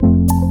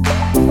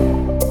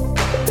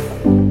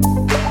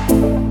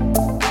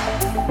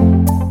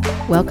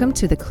Welcome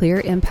to the Clear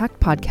Impact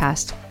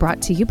Podcast,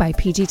 brought to you by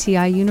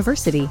PGTI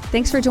University.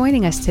 Thanks for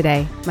joining us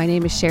today. My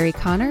name is Sherry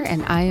Connor,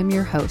 and I am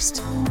your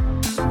host.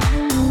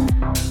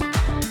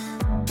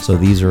 So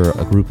these are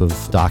a group of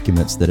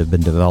documents that have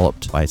been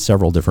developed by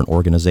several different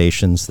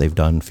organizations. They've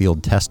done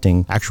field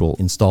testing, actual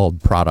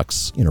installed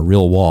products in a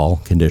real wall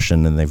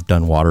condition, and they've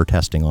done water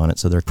testing on it.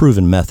 So they're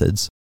proven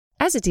methods.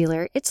 As a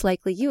dealer, it's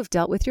likely you have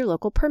dealt with your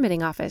local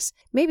permitting office.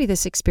 Maybe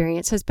this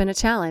experience has been a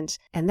challenge,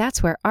 and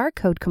that's where our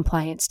code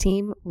compliance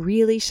team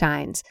really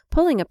shines.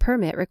 Pulling a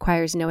permit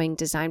requires knowing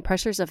design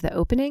pressures of the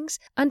openings,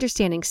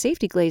 understanding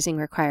safety glazing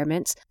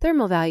requirements,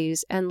 thermal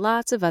values, and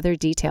lots of other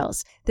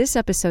details. This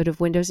episode of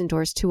Windows and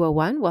Doors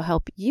 201 will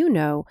help you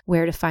know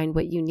where to find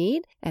what you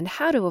need and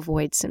how to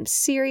avoid some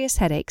serious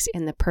headaches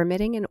in the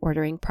permitting and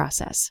ordering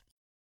process.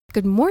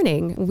 Good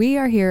morning. We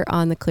are here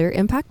on the Clear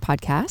Impact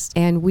Podcast,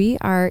 and we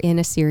are in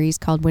a series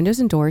called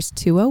Windows and Doors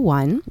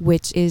 201,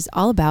 which is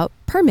all about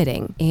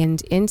permitting.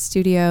 And in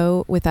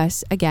studio with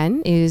us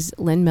again is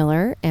Lynn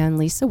Miller and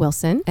Lisa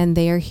Wilson, and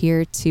they are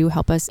here to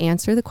help us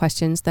answer the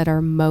questions that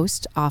are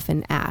most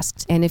often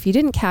asked. And if you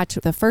didn't catch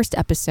the first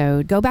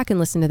episode, go back and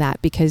listen to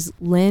that because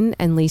Lynn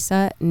and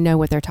Lisa know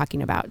what they're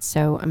talking about.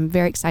 So I'm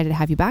very excited to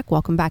have you back.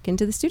 Welcome back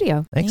into the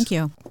studio. Thanks. Thank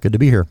you. Good to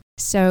be here.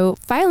 So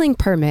filing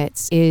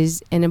permits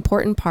is an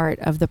important part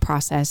of the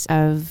process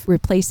of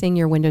replacing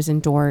your windows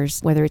and doors,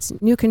 whether it's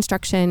new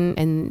construction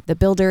and the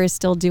builder is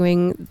still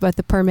doing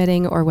the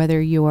permitting, or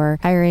whether you're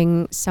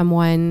hiring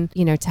someone,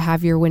 to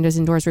have your windows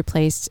and doors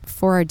replaced.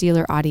 For our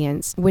dealer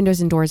audience,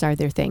 windows and doors are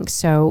their thing.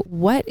 So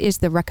what is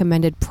the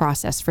recommended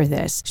process for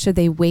this? Should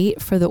they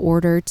wait for the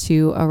order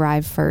to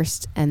arrive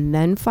first and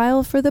then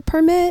file for the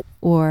permit?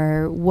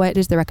 Or what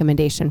is the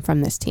recommendation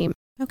from this team?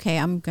 Okay,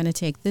 I'm going to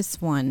take this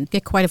one.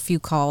 Get quite a few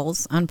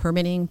calls on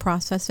permitting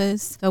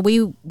processes. So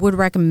we would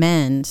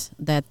recommend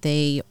that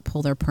they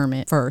pull their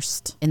permit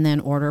first and then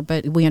order,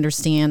 but we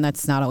understand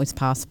that's not always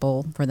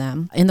possible for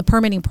them. In the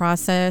permitting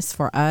process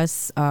for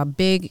us, a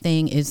big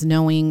thing is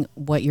knowing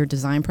what your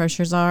design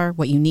pressures are,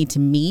 what you need to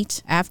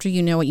meet. After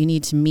you know what you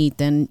need to meet,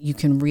 then you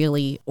can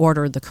really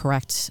order the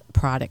correct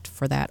product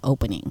for that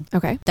opening.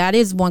 Okay. That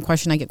is one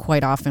question I get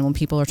quite often when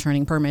people are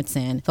turning permits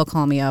in. They'll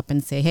call me up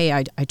and say, hey,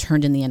 I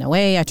turned in the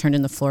NOA, I turned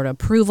in the Florida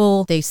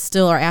approval. They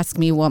still are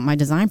asking me what my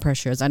design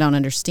pressure is. I don't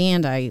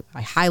understand. I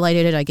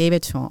highlighted it. I gave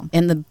it to them.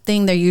 And the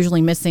thing they're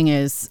usually missing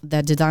is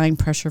that design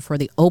pressure for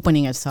the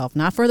opening itself,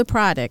 not for the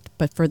product,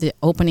 but for the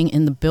opening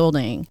in the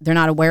building. They're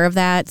not aware of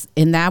that.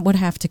 And that would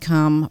have to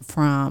come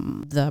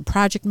from the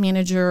project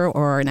manager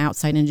or an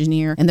outside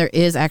engineer. And there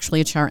is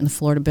actually a chart in the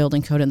Florida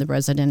Building Code in the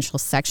residential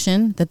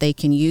section that they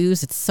can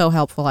use. It's so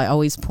helpful. I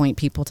always point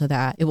people to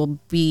that. It will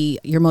be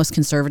your most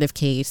conservative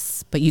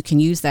case, but you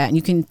can use that and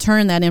you can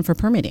turn that in for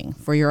permitting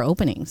for your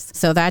openings.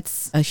 So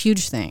that's a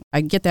huge thing. I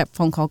get that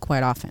phone call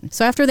quite often.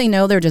 So after they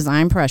know their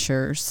design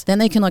pressures, then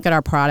they can look at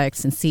our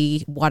products and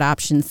see what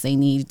options they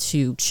need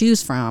to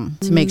choose from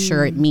to make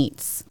sure it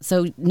meets.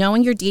 So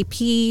knowing your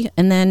DP,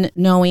 and then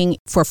knowing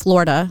for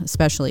Florida,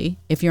 especially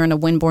if you're in a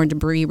windborne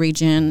debris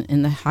region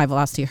in the high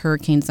velocity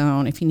hurricane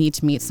zone, if you need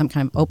to meet some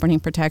kind of opening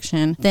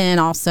protection, then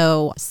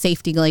also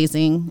safety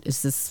glazing.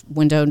 Is this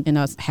window in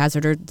a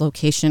hazardous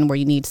location where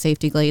you need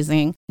safety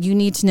glazing? You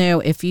need to know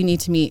if you need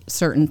to meet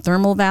certain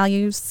thermal values,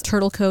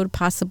 turtle code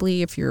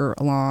possibly if you're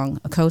along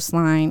a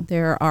coastline.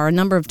 There are a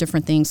number of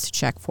different things to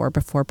check for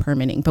before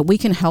permitting, but we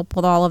can help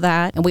with all of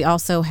that. And we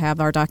also have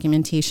our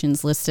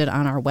documentations listed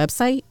on our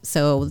website,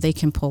 so they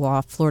can pull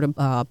off Florida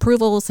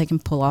approvals, they can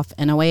pull off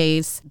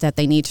NOAs that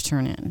they need to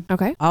turn in.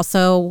 Okay.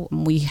 Also,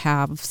 we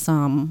have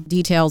some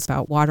details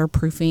about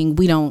waterproofing.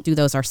 We don't do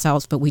those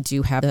ourselves, but we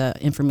do have the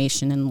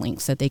information and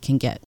links that they can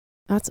get.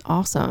 That's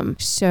awesome.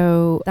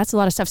 So that's a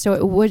lot of stuff. So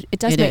it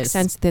does make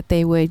sense that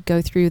they would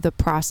go through the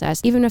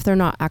process, even if they're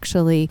not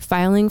actually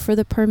filing for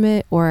the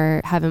permit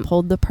or haven't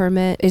pulled the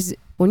permit.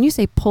 When you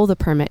say pull the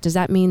permit, does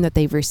that mean that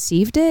they've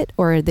received it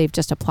or they've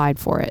just applied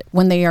for it?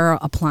 When they are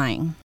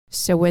applying.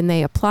 So when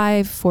they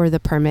apply for the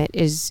permit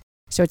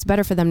so it's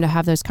better for them to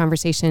have those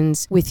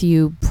conversations with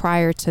you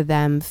prior to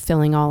them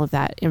filling all of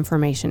that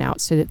information out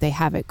so that they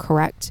have it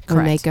correct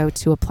when they go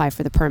to apply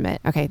for the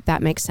permit. Okay,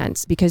 that makes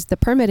sense because the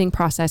permitting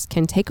process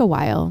can take a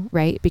while,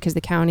 right? Because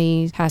the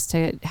county has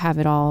to have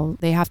it all.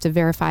 They have to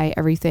verify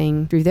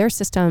everything through their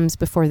systems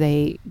before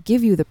they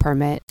give you the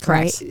permit,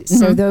 correct. Right?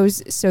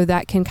 Mm-hmm. So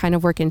that can kind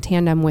of work in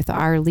tandem with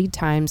our lead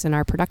times and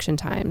our production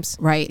times.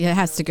 Right. It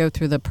has to go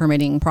through the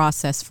permitting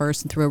process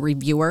first and through a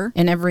reviewer.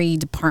 And every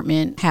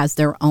department has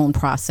their own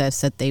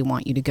process that they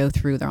want you to go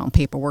through, their own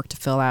paperwork to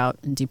fill out,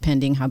 and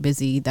depending how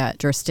busy that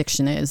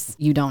jurisdiction is,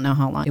 you don't know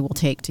how long it will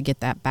take to get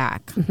that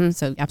back. Mm-hmm.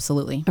 So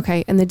absolutely.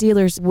 Okay, and the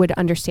dealers would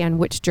understand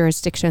which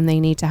jurisdiction they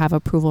need to have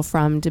approval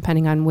from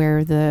depending on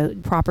where the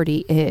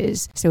property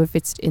is. So if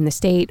it's in the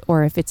state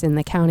or if it's in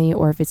the county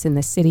or if it's in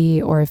the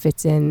city or if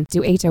it's in,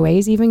 do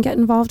HOAs even get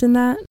involved in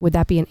that? Would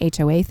that be an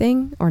HOA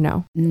thing or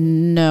no?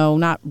 No,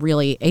 not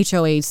really.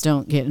 HOAs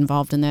don't get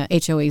involved in that.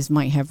 HOAs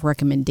might have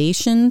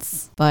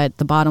recommendations, but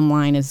the bottom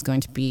line is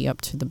going to be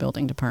up to the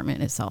building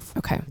department itself.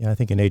 Okay. Yeah, I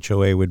think an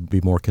HOA would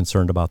be more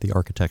concerned about the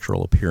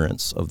architectural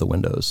appearance of the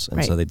windows.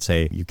 And so they'd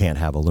say you can't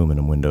have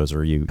aluminum windows,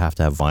 or you have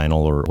to have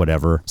vinyl or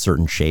whatever,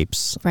 certain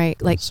shapes. Right,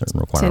 like certain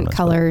requirements. tint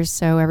colors,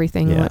 so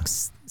everything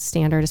looks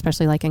standard,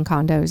 especially like in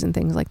condos and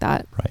things like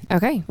that. Right.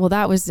 Okay. Well,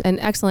 that was an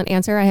excellent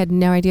answer. I had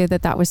no idea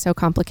that that was so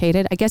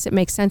complicated. I guess it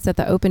makes sense that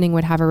the opening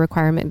would have a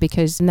requirement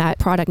because that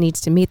product needs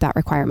to meet that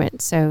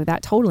requirement. So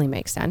that totally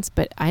makes sense.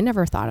 But I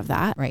never thought of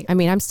that. Right. I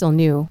mean, I'm still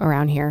new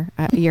around here,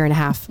 a year and a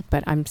half,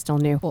 but I'm still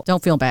new. Well,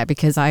 don't feel bad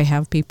because I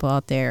have people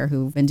out there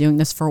who've been doing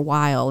this for a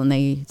while and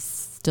they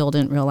still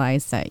didn't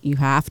realize that you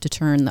have to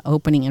turn the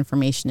opening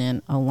information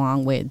in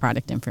along with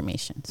product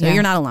information. So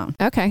you're not alone.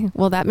 Okay.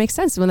 Well, that makes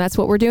sense. When that's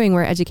what we're doing,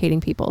 we're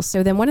educating people.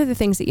 So then one of the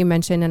things that you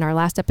mentioned in our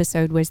last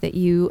episode was that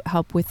you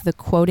help with the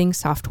quoting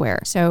software.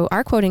 So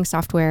our quoting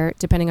software,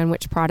 depending on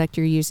which product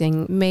you're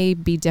using, may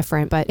be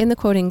different, but in the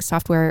quoting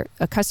software,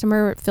 a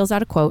customer fills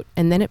out a quote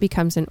and then it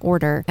becomes an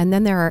order. And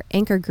then there are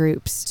anchor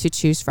groups to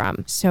choose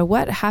from. So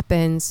what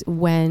happens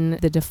when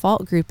the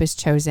default group is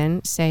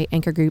chosen, say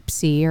anchor group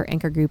C or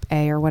anchor group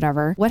A or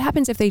whatever? What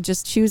happens if they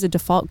just choose a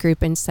default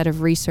group instead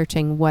of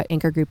researching what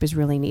anchor group is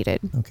really needed?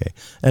 Okay.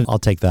 And I'll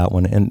take that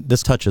one. And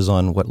this touches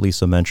on what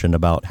Lisa mentioned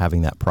about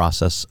having that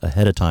process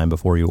ahead of time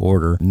before you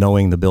order.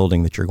 Knowing the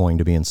building that you're going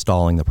to be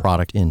installing the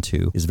product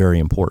into is very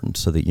important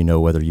so that you know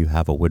whether you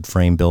have a wood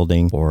frame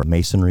building or a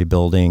masonry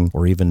building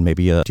or even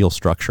maybe a steel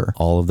structure.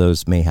 All of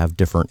those may have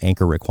different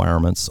anchor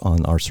requirements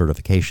on our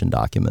certification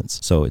documents.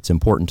 So it's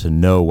important to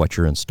know what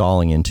you're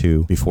installing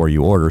into before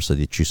you order so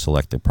that you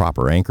select the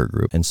proper anchor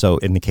group. And so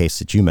in the case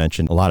that you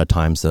mentioned, a lot of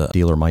times the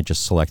dealer might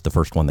just select the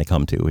first one they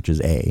come to, which is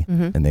A,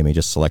 and they may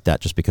just select that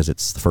just because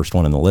it's the first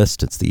one in the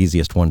list. It's the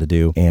easiest one to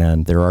do.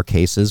 And there are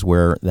cases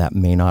where that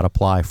may not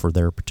apply for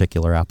their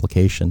particular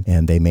application,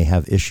 and they may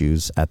have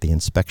issues at the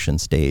inspection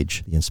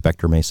stage. The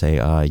inspector may say,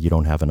 you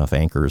don't have enough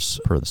anchors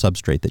per the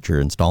substrate that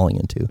you're installing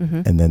into.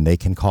 And then they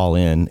can call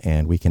in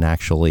and we can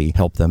actually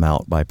help them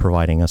out by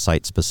providing a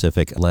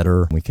site-specific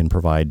letter. We can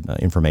provide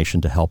information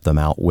to help them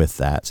out with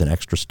that. It's an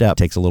extra step. It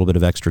takes a little bit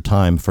of extra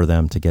time for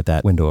them to get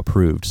that window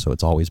approved. So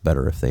it's always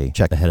better if they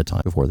check ahead of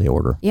time before they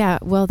order. Yeah,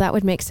 well, that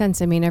would make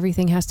sense. I mean,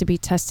 everything has to be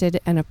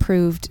tested and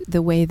approved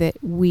the way that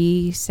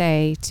we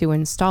say to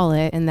install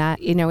it. And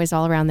that, is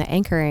all around the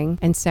anchoring.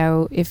 And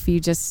so if you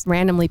just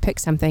randomly pick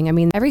something, I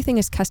mean, everything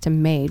is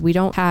custom made. We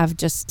don't have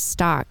just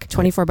stock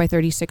 24 by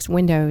 36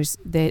 windows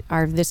that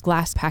are this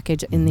glass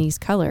package in these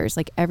colors.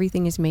 Like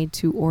everything is made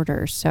to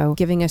order. So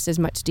giving us as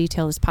much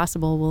detail as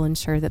possible will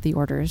ensure that the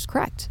order is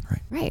correct.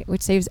 Right.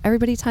 Which saves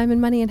everybody time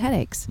and money and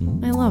headaches.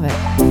 I love it.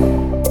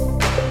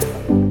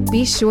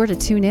 Be sure to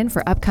tune in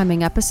for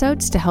upcoming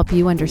episodes to help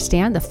you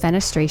understand the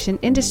fenestration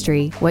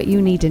industry, what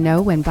you need to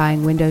know when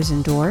buying windows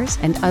and doors,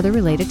 and other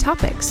related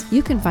topics.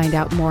 You can find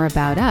out more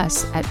about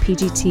us at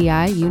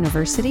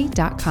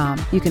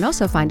pgtiuniversity.com. You can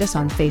also find us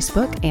on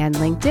Facebook and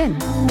LinkedIn.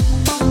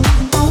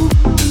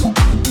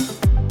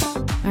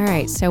 All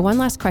right, so one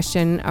last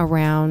question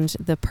around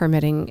the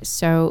permitting.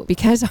 So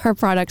because our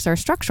products are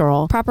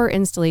structural, proper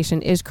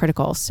installation is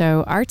critical.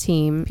 So our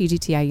team,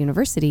 PGTI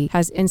University,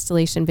 has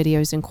installation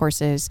videos and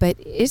courses, but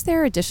is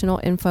there additional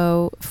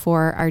info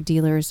for our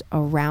dealers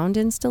around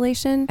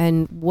installation?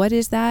 And what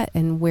is that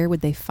and where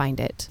would they find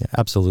it? Yeah,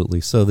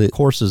 absolutely. So the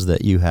courses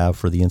that you have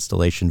for the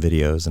installation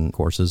videos and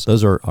courses,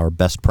 those are our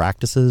best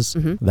practices.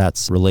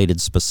 That's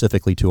related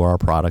specifically to our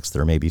products.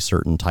 There may be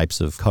certain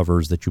types of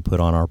covers that you put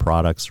on our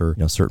products or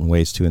certain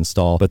ways to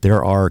install, but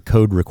there are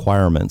code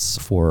requirements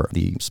for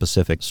the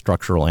specific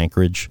structural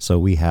anchorage. So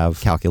we have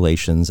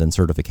calculations and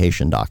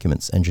certification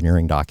documents,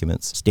 engineering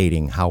documents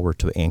stating how we're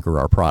to anchor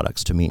our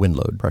products to meet wind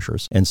load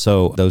pressures. And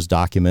so those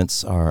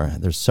documents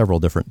there's several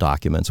different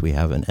documents. We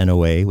have an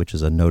NOA, which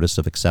is a notice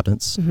of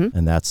acceptance,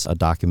 and that's a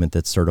document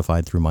that's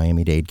certified through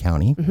Miami-Dade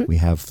County. We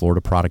have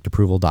Florida product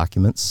approval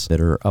documents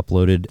that are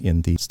uploaded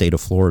in the state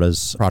of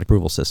Florida's product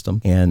approval system.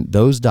 And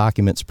those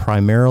documents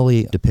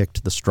primarily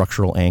depict the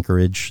structural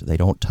anchorage. They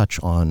don't touch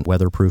on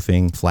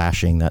weatherproofing,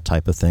 flashing, that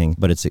type of thing,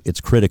 but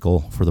it's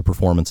critical for the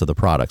performance of the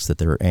products that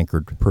they're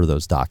anchored per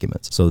those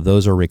documents. So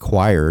those are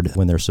required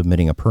when they're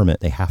submitting a permit.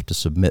 They have to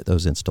submit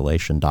those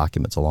installation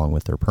documents along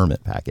with their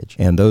permit package.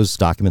 And those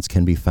documents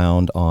can be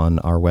found on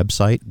our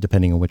website,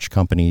 depending on which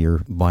company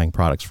you're buying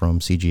products from,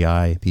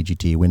 CGI,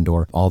 PGT,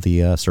 Windor. All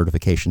the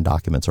certification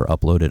documents are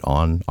uploaded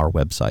on our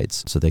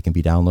websites, so they can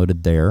be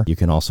downloaded there. You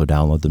can also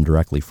download them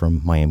directly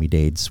from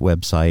Miami-Dade's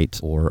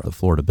website or the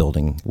Florida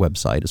Building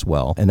website as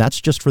well. And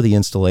that's just for the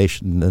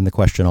installation. Then the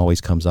question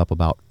always comes up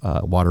about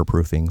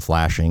waterproofing,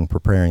 flashing,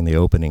 preparing the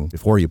opening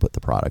before you put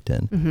the product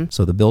in.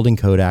 So the building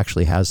code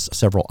actually has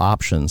several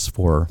options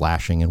for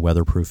flashing and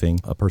weatherproofing.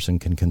 A person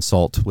can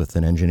consult with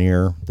an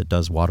engineer that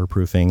does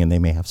waterproofing, and they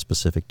may have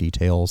specific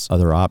details.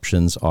 Other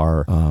options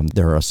are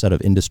there are a set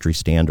of industry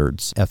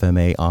standards,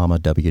 FMA, AMA,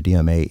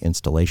 WDMA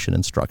installation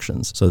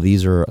instructions. So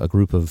these are a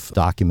group of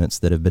documents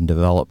that have been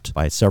developed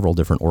by several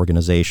different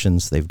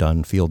organizations. They've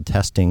done field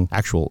testing,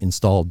 actual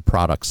installed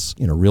products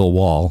in a real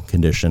wall condition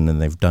condition,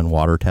 and they've done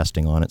water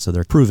testing on it, so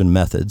they're proven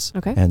methods.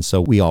 Okay. And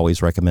so we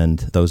always recommend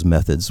those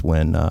methods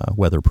when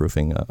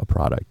weatherproofing a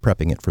product,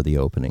 prepping it for the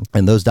opening.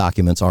 And those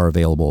documents are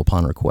available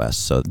upon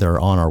request, so they're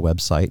on our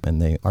website,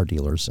 and our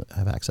dealers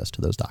have access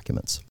to those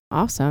documents.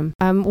 Awesome.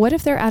 What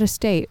if they're out of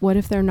state? What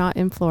if they're not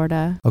in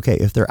Florida? Okay,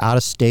 if they're out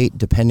of state,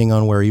 depending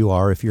on where you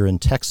are, if you're in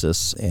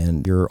Texas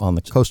and you're on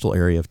the coastal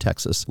area of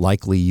Texas,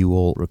 likely you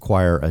will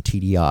require a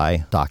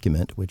TDI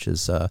document, which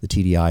is the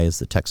TDI is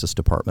the Texas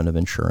Department of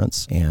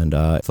Insurance, and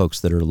folks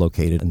that are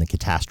located in the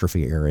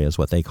catastrophe area is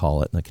what they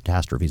call it, in the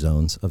catastrophe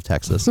zones of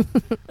Texas,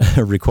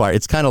 require.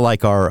 It's kind of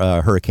like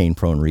our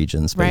hurricane-prone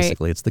regions,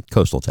 basically. Right. It's the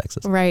coastal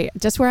Texas. Right,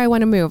 just where I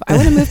want to move. I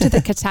want to move to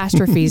the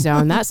catastrophe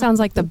zone. That sounds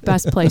like the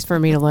best place for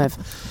me to live.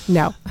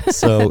 No.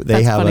 So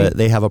they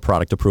have a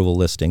product approval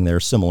listing. They're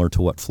similar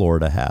to what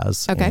Florida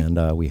has. Okay.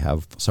 And we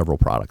have several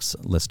products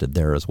listed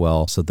there as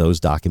well. So those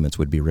documents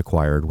would be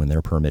required when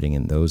they're permitting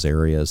in those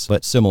areas.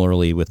 But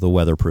similarly with the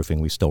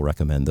weatherproofing, we still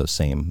recommend those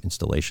same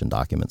installation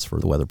documents for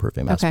the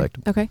weatherproofing aspect.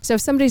 Okay. So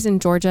if somebody's in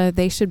Georgia,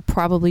 they should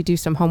probably do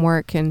some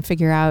homework and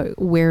figure out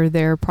where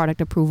their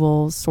product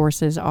approval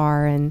sources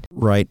are. And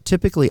right.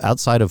 Typically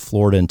outside of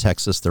Florida and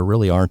Texas, there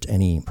really aren't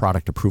any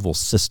product approval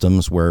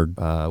systems where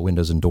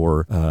windows and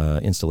door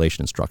installation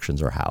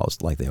instructions are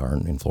housed like they are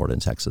in Florida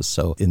and Texas.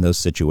 So in those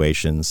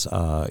situations,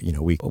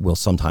 we will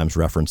sometimes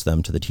reference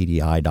them to the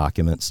TDI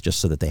documents just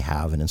so that they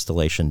have an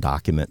installation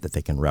document that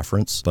they can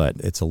reference. But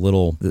it's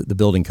the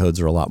building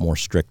codes are a lot more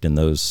strict in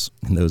those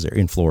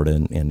in Florida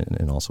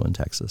and also in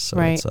Texas. So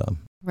right. It's,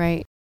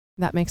 right.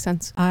 That makes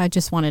sense. I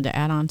just wanted to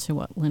add on to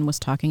what Lynn was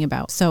talking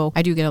about. So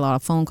I do get a lot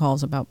of phone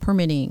calls about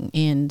permitting,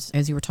 and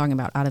as you were talking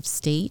about out of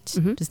state,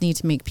 just need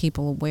to make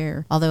people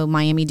aware. Although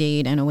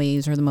Miami-Dade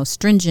NOAs are the most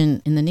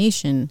stringent in the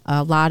nation,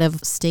 a lot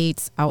of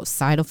states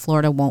outside of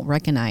Florida won't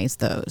recognize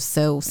those.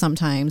 So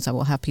sometimes I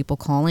will have people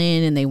call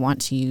in and they want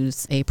to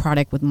use a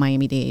product with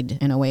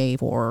Miami-Dade NOA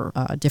for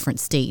a different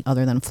state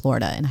other than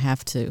Florida, and I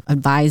have to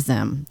advise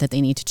them that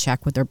they need to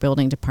check with their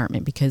building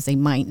department because they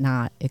might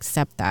not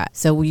accept that.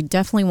 So we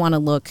definitely want to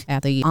look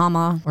at the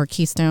AMA or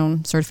Keystone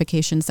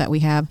certifications that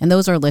we have, and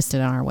those are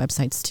listed on our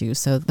websites too,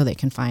 so they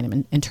can find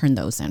them and turn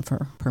those in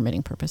for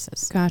permitting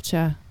purposes.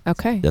 Gotcha.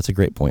 Okay. That's a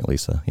great point,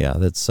 Lisa. Yeah,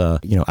 that's,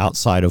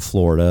 outside of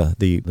Florida,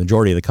 the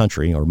majority of the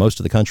country, or most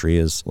of the country,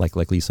 is, like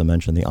Lisa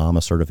mentioned, the AMA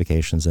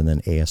certifications and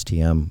then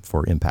ASTM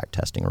for impact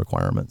testing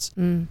requirements.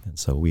 And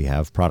so we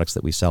have products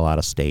that we sell out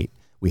of state.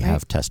 We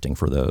have testing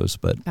for those,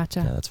 but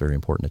gotcha. That's very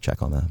important to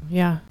check on that.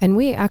 Yeah. And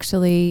we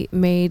actually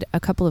made a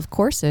couple of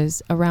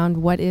courses around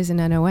what is an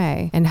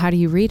NOA and how do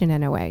you read an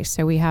NOA.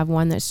 So we have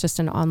one that's just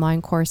an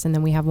online course, and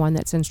then we have one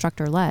that's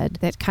instructor-led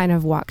that kind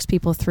of walks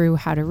people through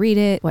how to read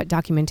it, what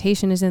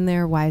documentation is in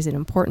there, why is it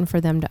important for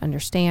them to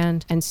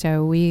understand. And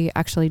so we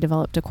actually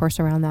developed a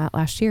course around that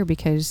last year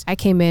because I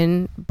came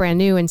in brand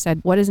new and said,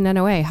 what is an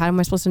NOA? How am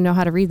I supposed to know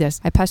how to read this?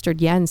 I pestered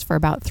Jens for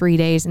about 3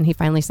 days, and he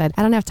finally said,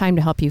 I don't have time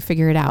to help you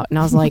figure it out. And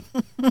I was like,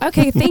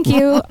 okay, thank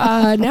you.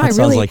 Now that I really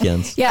sounds like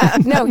Jens. Yeah,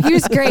 no, he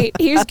was great.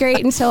 He was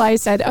great until I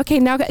said, okay,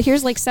 now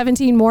here's like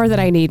 17 more that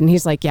I need. And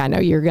he's like, yeah, no,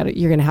 you're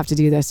gonna have to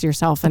do this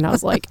yourself. And I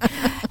was like,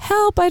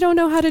 help, I don't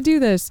know how to do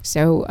this.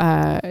 So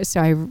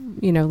I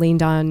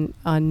leaned on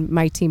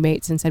my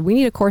teammates and said, we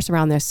need a course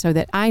around this so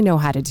that I know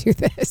how to do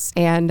this.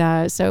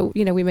 And so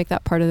we make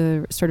that part of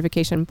the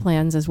certification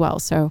plans as well.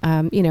 So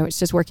it's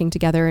just working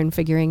together and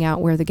figuring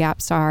out where the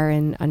gaps are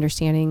and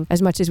understanding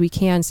as much as we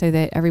can so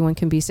that everyone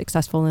can be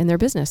successful in their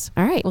business.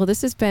 All right. Well,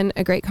 this has been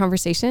a great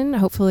conversation.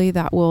 Hopefully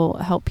that will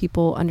help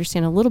people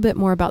understand a little bit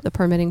more about the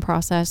permitting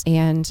process,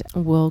 and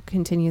we'll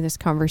continue this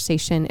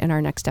conversation in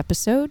our next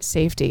episode.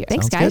 Safety.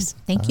 Thanks, guys.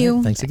 Good. Thank you.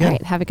 Right. Thanks again. All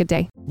right. Have a good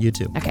day. You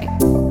too. Okay.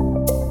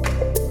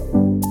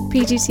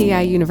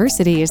 PGTI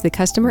University is the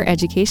customer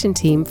education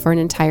team for an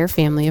entire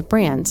family of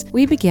brands.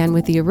 We began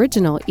with the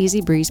original Easy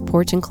Breeze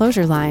porch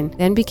enclosure line,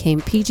 then became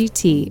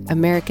PGT,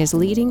 America's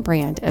leading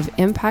brand of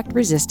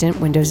impact-resistant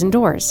windows and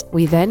doors.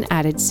 We then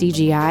added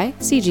CGI,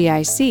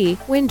 CGIC,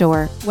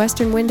 Windor,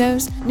 Western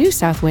Windows, New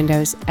South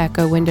Windows,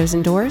 Echo Windows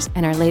and Doors,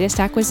 and our latest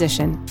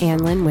acquisition,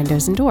 Anlin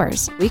Windows and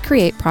Doors. We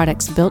create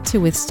products built to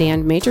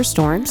withstand major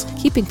storms,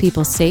 keeping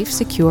people safe,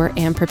 secure,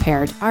 and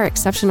prepared. Our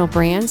exceptional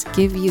brands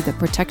give you the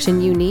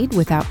protection you need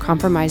without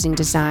compromising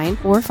design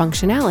or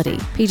functionality.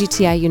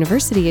 PGTI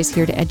University is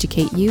here to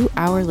educate you,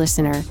 our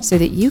listener, so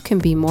that you can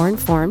be more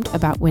informed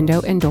about window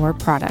and door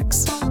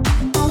products.